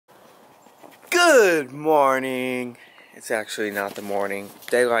Good morning. It's actually not the morning.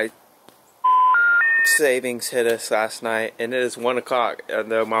 Daylight savings hit us last night, and it is 1 o'clock,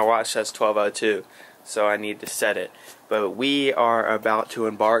 though my watch says 12:02, so I need to set it. But we are about to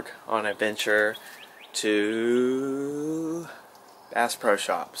embark on an adventure to Bass Pro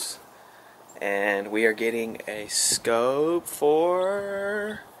Shops, and we are getting a scope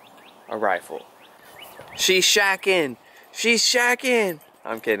for a rifle. She's shacking. She's shacking.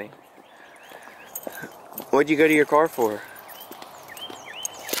 I'm kidding. What'd you go to your car for?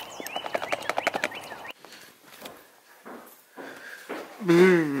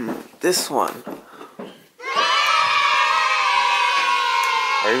 This one.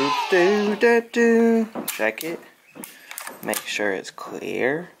 Check it. Make sure it's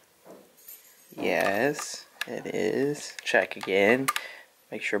clear. Yes, it is. Check again.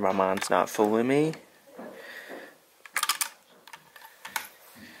 Make sure my mind's not fooling me.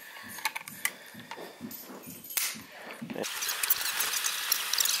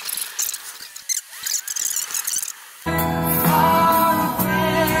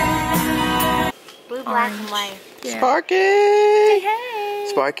 Blue, black, and white. Yeah. Sparky! Hey!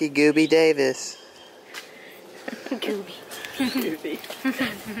 Sparky Gooby Davis. Gooby. Gooby.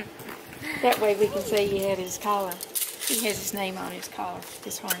 That way we can say he had his collar. He has his name on his collar,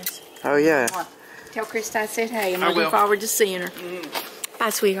 his harness. Oh, yeah. Tell Krista I said hey. I'm looking forward to seeing her.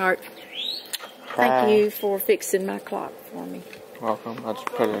 Bye, sweetheart. Thank you for fixing my clock for me. Welcome. I'll just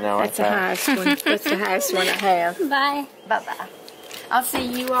put it now. That's the highest one. That's the highest one I have. Bye. Bye-bye. I'll see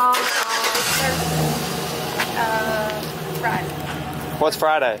you all Friday. What's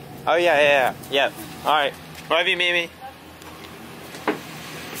Friday? Oh, yeah. Yep. Alright. Love you, Mimi.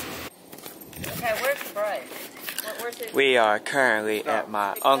 Okay, where's the break? Where's it? We are currently at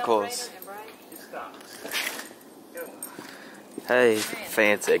my uncle's. Hey,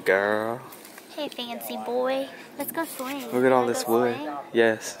 fancy girl. Hey, fancy boy. Let's go swing. Look at all this wood.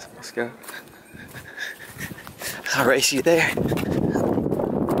 Yes, let's go. I'll race you there.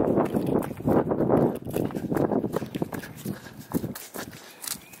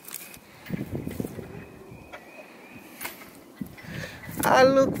 I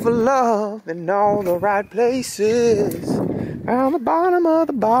look for love in all the right places. Around the bottom of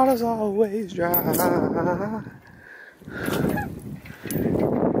the bottle's always dry.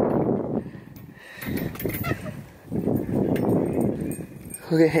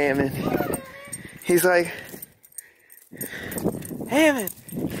 Look at Hammond. He's like, Hammond,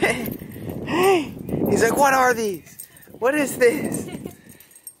 hey. He's like, what are these? What is this?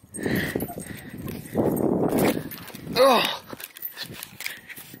 Oh.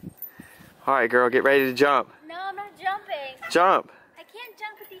 Alright, girl, get ready to jump. No, I'm not jumping. Jump. I can't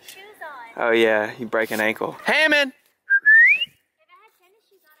jump with these shoes on. Oh, yeah, you break an ankle. Hammond! If I had tennis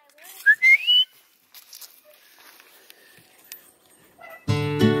shoes on, I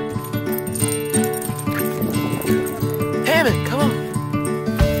would. Hammond, come on.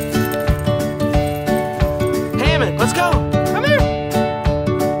 Hammond, let's go. Come here.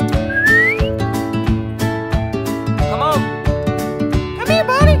 Come on. Come here,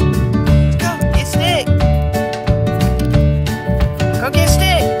 buddy. Let's go. Get stick. Go get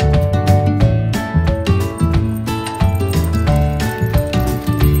stick.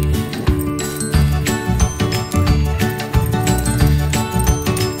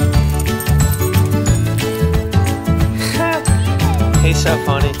 He's so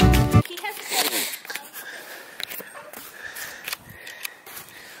funny.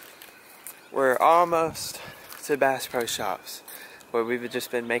 We're almost to Bass Pro Shops, where we've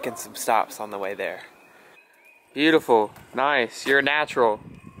just been making some stops on the way there. Beautiful. Nice. You're a natural.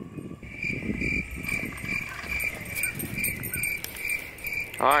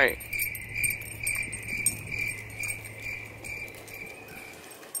 Alright.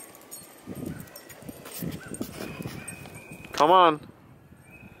 Come on.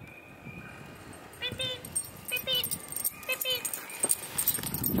 Beep, beep. Beep, beep. Beep, beep.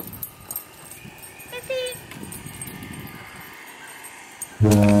 Beep, beep.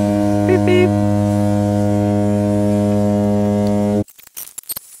 Beep beep.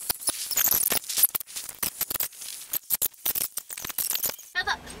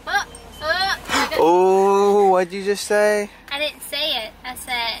 Oh, what'd you just say? I didn't say it. I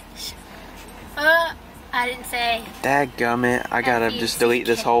said, I didn't say. Dadgummit, I gotta just delete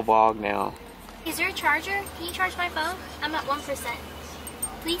this whole vlog now. Is there a charger? Can you charge my phone? I'm at 1%.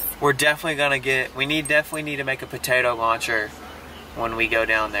 Please? We're definitely gonna get, definitely need to make a potato launcher when we go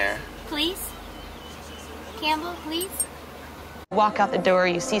down there. Please? Campbell, please? Walk out the door,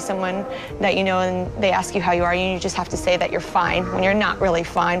 you see someone that you know and they ask you how you are, and you just have to say that you're fine when you're not really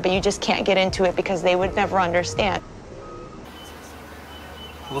fine, but you just can't get into it because they would never understand.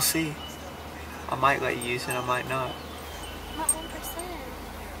 We'll see. I might let you use it, I might not. Not 1%.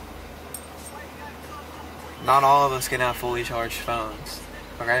 Not all of us can have fully charged phones,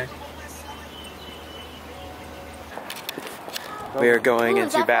 okay? We are going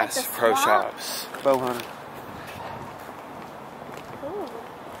into Bass Pro Shops. Bow hunter.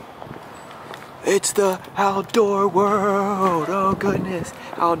 It's the outdoor world. Oh goodness,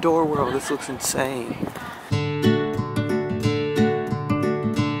 outdoor world. This looks insane.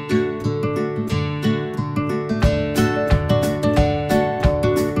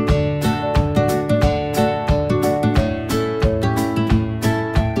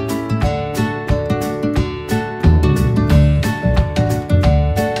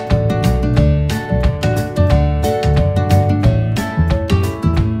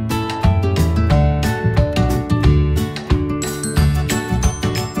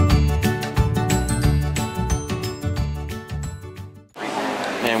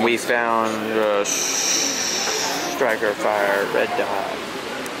 And we found a Striker Fire red dot.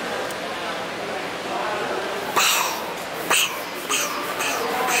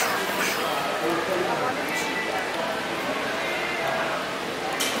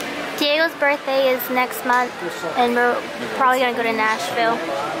 Diego's birthday is next month, and we're probably gonna go to Nashville.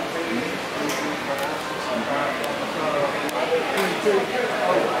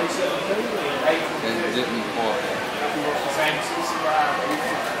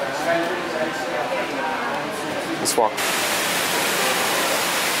 Let's walk.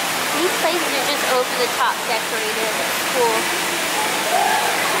 These places are just over the top decorated. It's cool.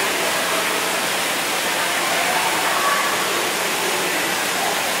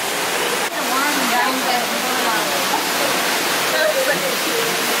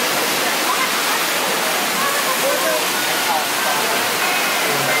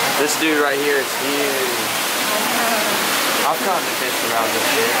 This dude right here is huge. I've caught the fish around this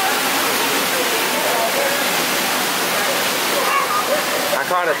shit. I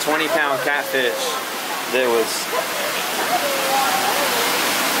caught a 20-pound catfish that was...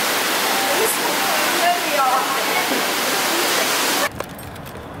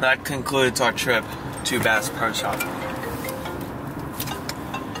 That concludes our trip to Bass Pro Shop.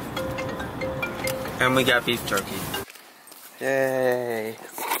 And we got beef jerky. Yay.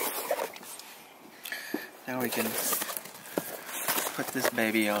 Now we can put this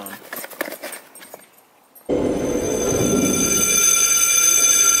baby on.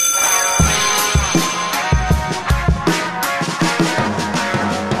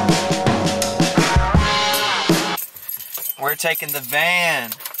 We're taking the van.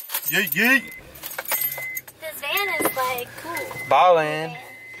 Yeet yeet. This van is like cool. Ballin'.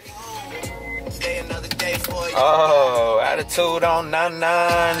 Oh, attitude on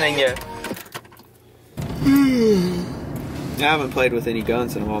 99 and you. I haven't played with any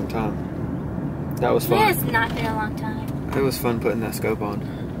guns in a long time. That was fun. It has not been a long time. It was fun putting that scope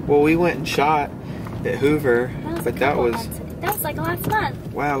on. Well, we went and shot at Hoover, but that was like last month.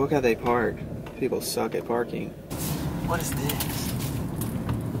 Wow, look how they park. People suck at parking. What is this?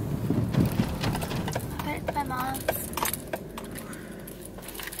 I bet it's my mom's.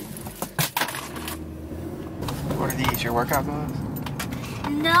 What are these? Your workout gloves?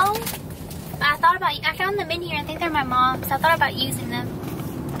 No. I found them in here. I think they're my mom's. I thought about using them.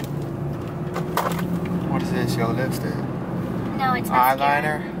 What is this? Your lipstick? No, it's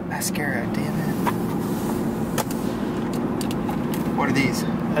eyeliner? Mascara, damn it. What are these?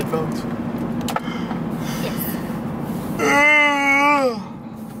 Headphones? Yes.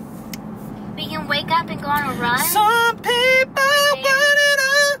 We can wake up and go on a run. Some people want it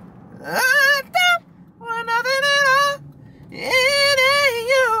all. I don't want nothing at all. It ain't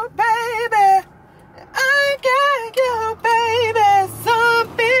you, baby. I got you, baby. Some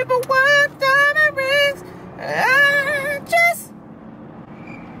people want diamond rings.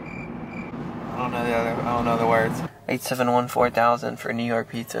 I don't know the words. 871-4000 for New York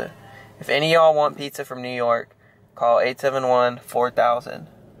pizza. If any of y'all want pizza from New York, call 871-4000.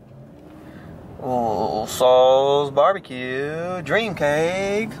 Ooh, Saul's Barbecue, Dream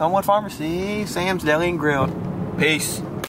Cake, Homewood Pharmacy, Sam's Deli and Grill. Peace.